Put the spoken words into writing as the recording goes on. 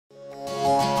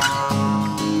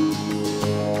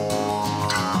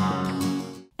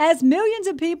As millions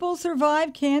of people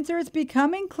survive cancer, it's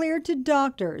becoming clear to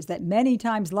doctors that many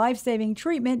times life-saving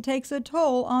treatment takes a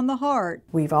toll on the heart.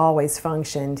 We've always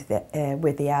functioned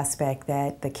with the aspect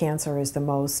that the cancer is the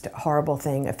most horrible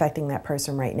thing affecting that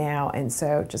person right now, and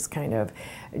so just kind of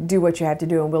do what you have to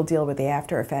do and we'll deal with the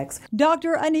after effects.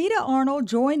 Dr. Anita Arnold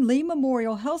joined Lee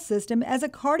Memorial Health System as a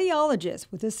cardiologist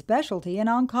with a specialty in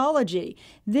oncology.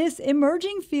 This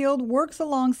emerging field works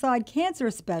alongside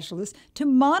cancer specialists to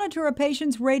monitor a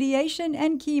patient's radiation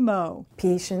and chemo.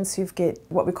 Patients who get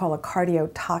what we call a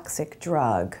cardiotoxic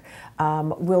drug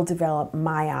will develop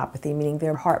myopathy, meaning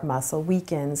their heart muscle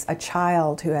weakens. A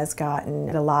child who has gotten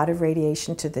a lot of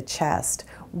radiation to the chest,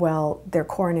 well, their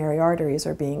coronary arteries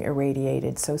are being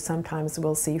irradiated, so sometimes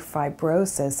we'll see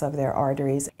fibrosis of their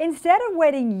arteries. Instead of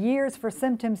waiting years for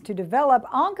symptoms to develop,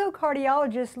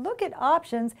 onco-cardiologists look at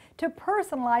options to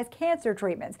personalize cancer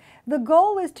treatments. The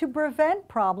goal is to prevent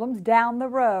problems down the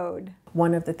road.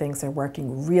 One of the things they're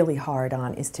working really hard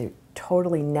on is to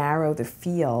totally narrow the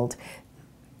field,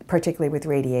 particularly with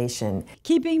radiation.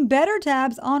 Keeping better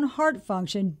tabs on heart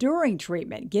function during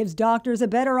treatment gives doctors a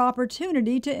better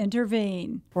opportunity to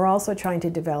intervene. We're also trying to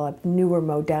develop newer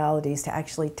modalities to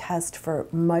actually test for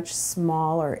much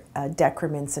smaller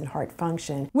decrements in heart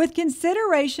function. With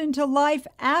consideration to life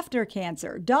after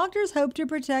cancer, doctors hope to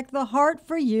protect the heart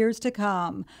for years to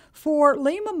come. For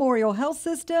Lee Memorial Health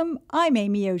System, I'm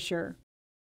Amy Osher.